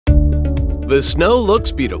The snow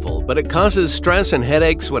looks beautiful, but it causes stress and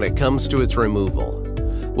headaches when it comes to its removal.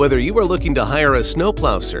 Whether you are looking to hire a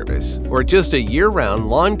snowplow service or just a year-round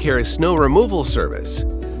lawn care snow removal service,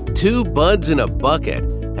 Two Buds in a Bucket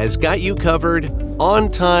has got you covered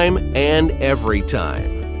on time and every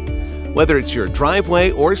time. Whether it's your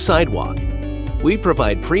driveway or sidewalk, we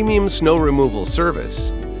provide premium snow removal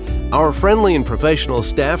service. Our friendly and professional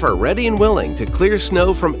staff are ready and willing to clear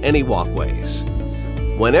snow from any walkways.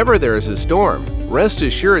 Whenever there is a storm, rest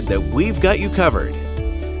assured that we've got you covered.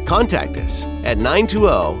 Contact us at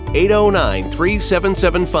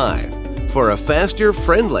 920-809-3775 for a faster,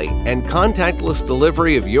 friendly, and contactless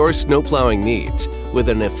delivery of your snowplowing needs with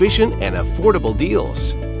an efficient and affordable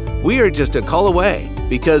deals. We are just a call away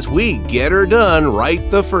because we get her done right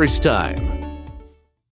the first time.